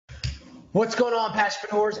What's going on,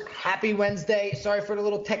 Passionpreneurs? Happy Wednesday. Sorry for the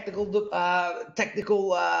little technical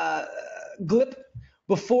glip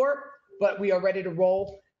before, but we are ready to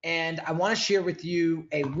roll. And I want to share with you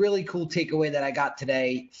a really cool takeaway that I got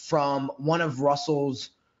today from one of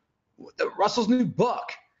Russell's new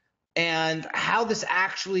book, and how this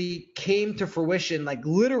actually came to fruition, like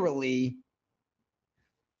literally,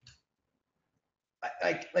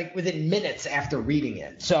 like within minutes after reading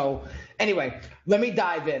it. So anyway, let me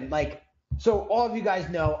dive in. So all of you guys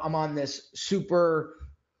know I'm on this super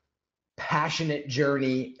passionate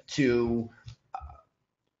journey to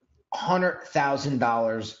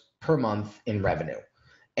 $100,000 per month in revenue.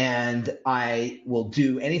 And I will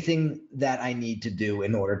do anything that I need to do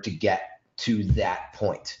in order to get to that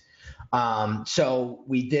point. So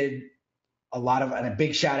we did and a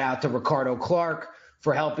big shout out to Ricardo Clark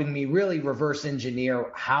for helping me really reverse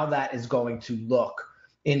engineer how that is going to look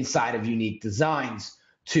inside of Unique Designz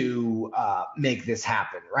to make this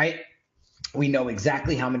happen, right? We know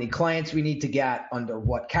exactly how many clients we need to get under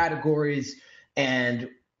what categories, and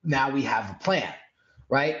now we have a plan,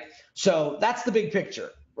 right? So that's the big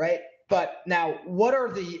picture, right? But now, what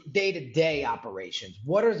are the day-to-day operations?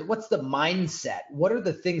 What's the mindset? What are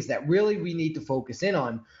the things that really we need to focus in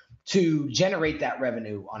on to generate that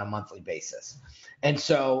revenue on a monthly basis? And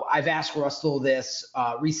so I've asked Russell this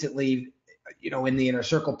recently, in the Inner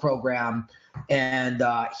Circle program, and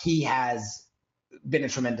he has been a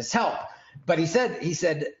tremendous help. But he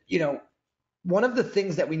said, one of the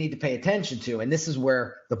things that we need to pay attention to, and this is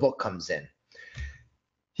where the book comes in.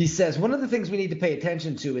 He says, one of the things we need to pay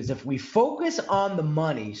attention to is if we focus on the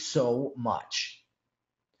money so much,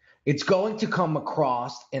 it's going to come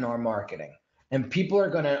across in our marketing, and people are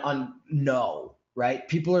going to know, right?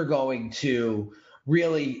 People are going to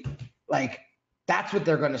really, that's what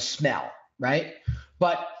they're going to smell, right?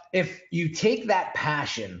 But if you take that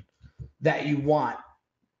passion that you want,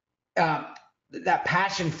 that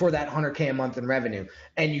passion for that 100K a month in revenue,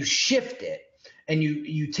 and you shift it, and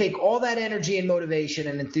you take all that energy and motivation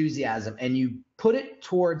and enthusiasm, and you put it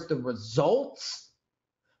towards the results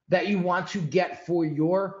that you want to get for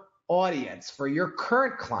your audience, for your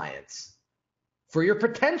current clients, for your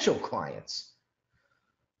potential clients,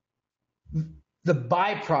 the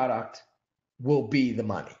byproduct will be the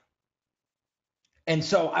money. And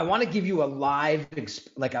so I want to give you a live,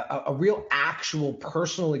 a real actual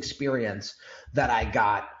personal experience that I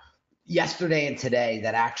got yesterday and today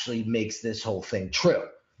that actually makes this whole thing true.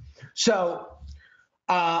 So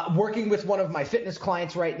working with one of my fitness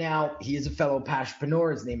clients right now. He is a fellow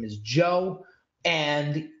passionpreneur. His name is Joe,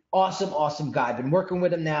 and awesome guy. I've been working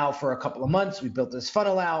with him now for a couple of months. We built this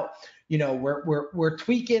funnel out. We're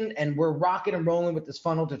tweaking and we're rocking and rolling with this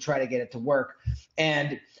funnel to try to get it to work.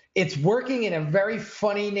 And it's working in a very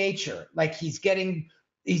funny nature. Like he's getting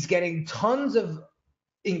tons of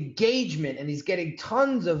engagement, and he's getting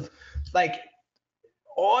tons of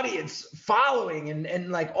audience following,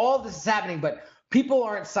 and all this is happening, but people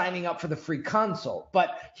aren't signing up for the free consult.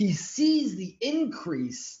 But he sees the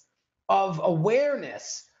increase of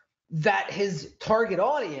awareness that his target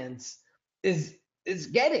audience is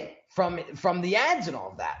getting from the ads and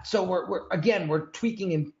all of that. So we're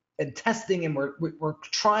tweaking and testing, and we're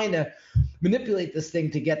trying to manipulate this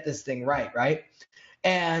thing to get this thing right?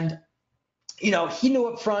 And he knew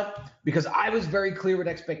up front, because I was very clear with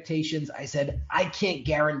expectations. I said, I can't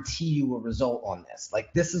guarantee you a result on this.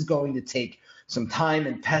 This is going to take some time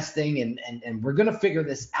and testing, and we're going to figure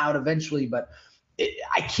this out eventually, but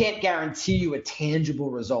I can't guarantee you a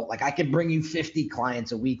tangible result. I can bring you 50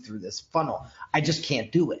 clients a week through this funnel. I just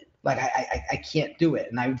can't do it. I can't do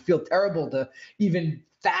it. And I would feel terrible to even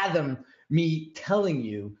fathom me telling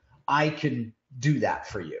you I can do that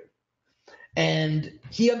for you. And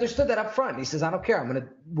he understood that up front. He says, I don't care.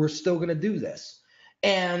 We're still going to do this.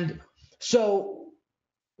 And so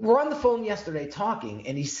we're on the phone yesterday talking,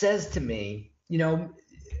 and he says to me,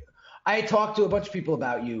 I talked to a bunch of people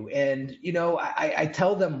about you, and, I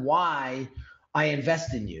tell them why I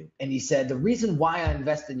invest in you. And he said, the reason why I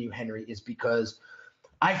invest in you, Henry, is because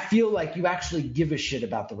I feel like you actually give a shit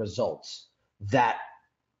about the results that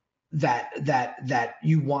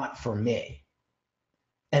you want for me.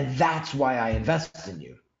 And that's why I invest in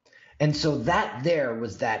you. And so it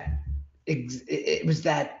was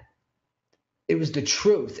the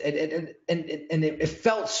truth. And it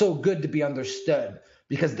felt so good to be understood,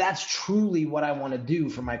 because that's truly what I want to do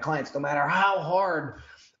for my clients, no matter how hard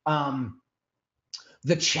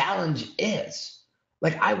the challenge is.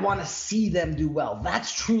 I want to see them do well.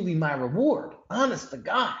 That's truly my reward, honest to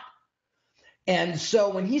God. And so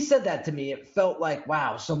when he said that to me, it felt like,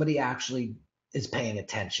 wow, somebody actually is paying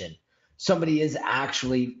attention. Somebody is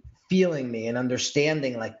actually feeling me and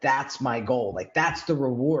understanding like that's my goal. Like that's the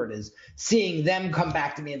reward, is seeing them come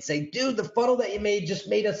back to me and say, dude, the funnel that you made just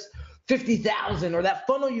made us 50,000, or that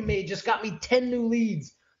funnel you made just got me 10 new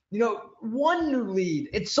leads. You know, one new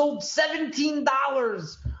lead, it sold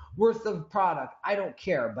 $17 worth of product. I don't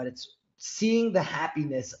care, but it's seeing the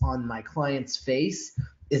happiness on my client's face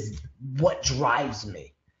is what drives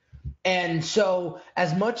me. And so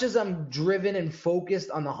as much as I'm driven and focused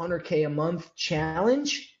on the 100K a month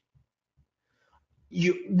challenge,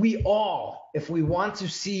 we all, if we want to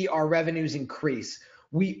see our revenues increase,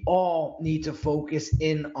 we all need to focus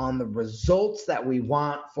in on the results that we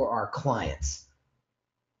want for our clients.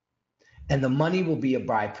 And the money will be a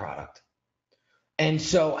byproduct. And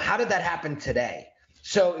so how did that happen today?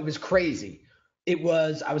 So it was crazy. I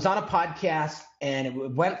was on a podcast and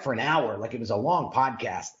it went for an hour, like it was a long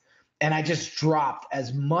podcast. And I just dropped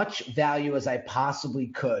as much value as I possibly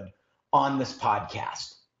could on this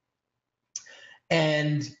podcast.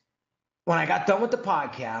 And when I got done with the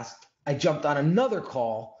podcast, I jumped on another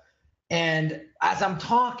call. And as I'm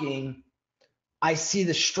talking, I see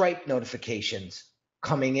the Stripe notifications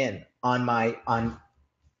coming in on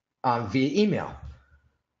via email.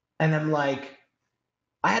 And I'm like,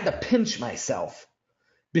 I had to pinch myself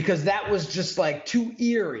because that was just like too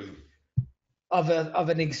eerie of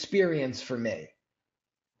an experience for me.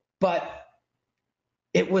 But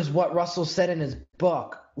it was what Russell said in his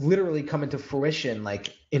book, literally coming to fruition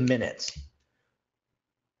like in minutes.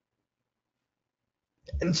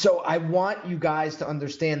 And so I want you guys to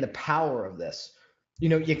understand the power of this. You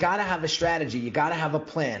know, you got to have a strategy. You got to have a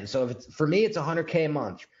plan. So for me, it's 100K a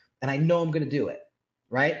month, and I know I'm going to do it,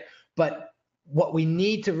 right? But what we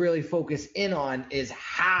need to really focus in on is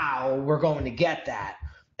how we're going to get that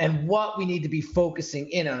and what we need to be focusing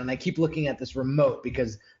in on. And I keep looking at this remote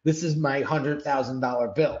because this is my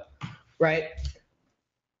 $100,000 bill, right?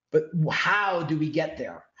 But how do we get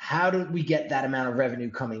there? How do we get that amount of revenue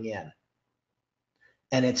coming in?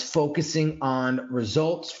 And it's focusing on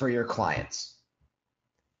results for your clients,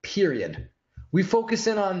 period. We focus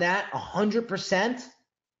in on that 100%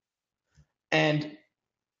 and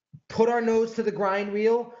put our nose to the grind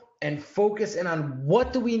wheel and focus in on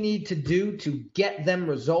what do we need to do to get them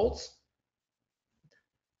results.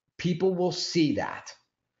 People will see that.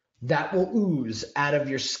 That will ooze out of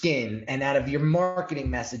your skin and out of your marketing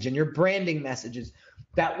message and your branding messages.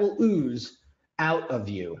 That will ooze out of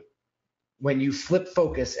you when you flip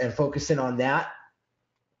focus and focus in on that.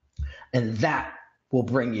 And that will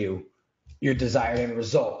bring you your desired end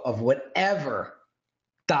result of whatever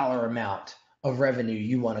dollar amount of revenue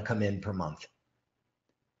you want to come in per month.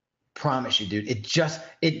 Promise you, dude. It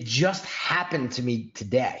just happened to me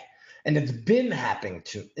today. And it's been happening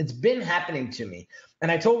to me.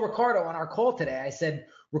 And I told Ricardo on our call today, I said,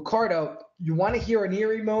 Ricardo, you want to hear an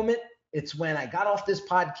eerie moment? It's when I got off this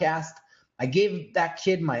podcast. I gave that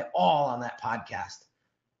kid my all on that podcast.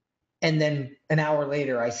 And then an hour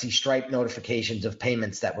later, I see Stripe notifications of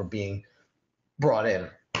payments that were being brought in.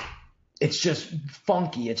 It's just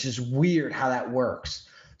funky. It's just weird how that works.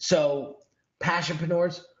 So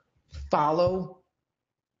passionpreneurs, follow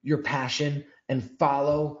your passion and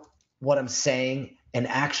follow what I'm saying and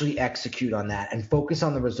actually execute on that and focus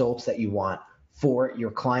on the results that you want for your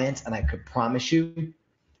clients. And I could promise you,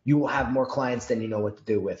 you will have more clients than you know what to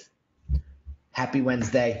do with. Happy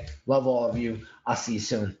Wednesday. Love all of you. I'll see you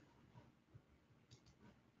soon.